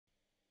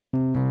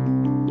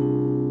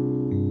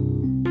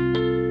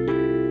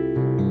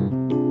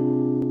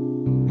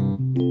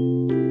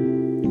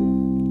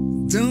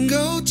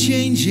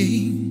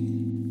changing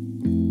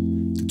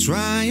to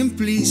try and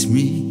please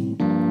me.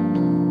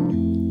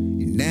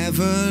 You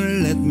never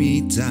let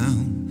me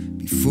down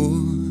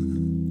before.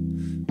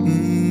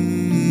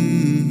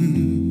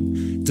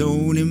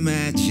 Don't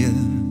imagine,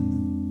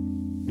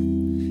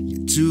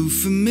 you're too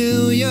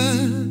familiar,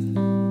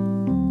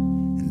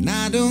 and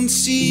I don't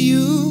see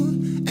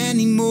you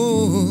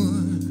anymore.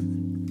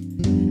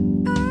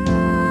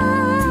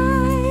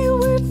 I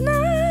would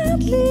not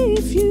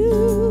leave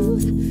you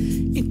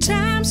in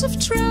times of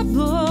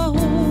trouble.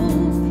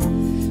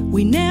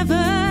 We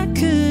never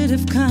could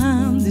have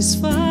come this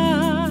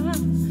far.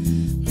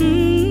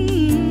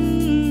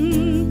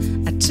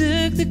 I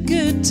took the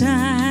good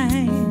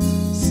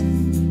times,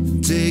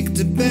 take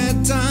the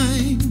bad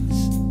times.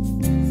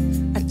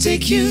 I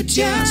take you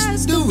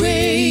just the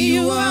way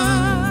you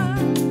are.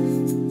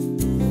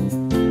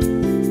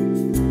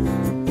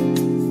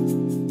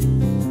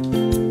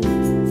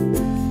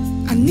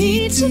 I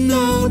need to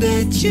know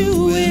that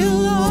you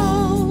will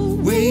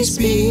always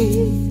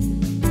be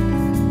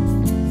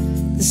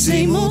the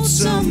same old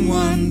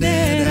someone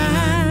that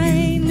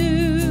I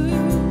knew.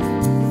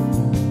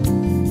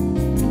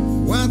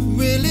 What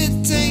will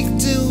it take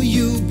till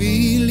you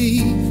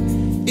believe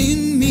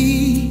in me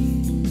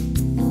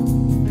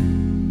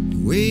the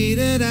way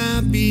that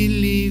I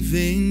believe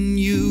in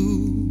you?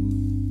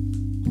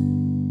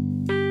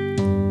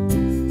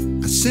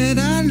 I said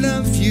I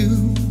love you,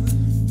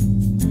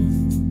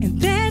 and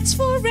that's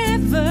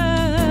forever.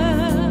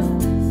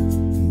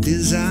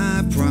 This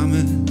I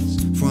promise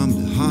from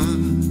the heart.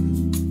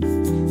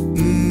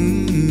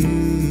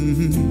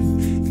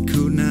 I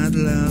could not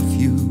love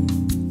you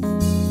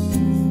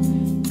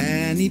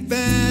any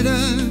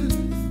better.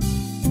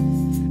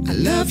 I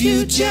love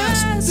you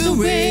just the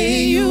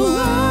way you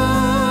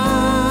are.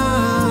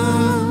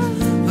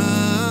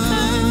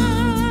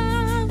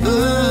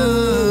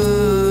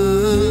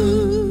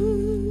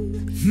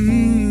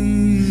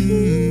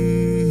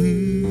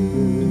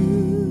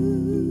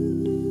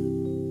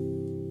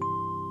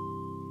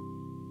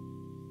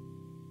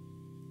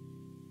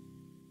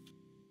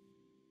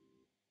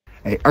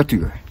 Hey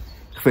Arthur,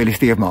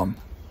 gefeliciteerd man.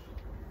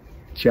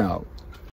 Ciao.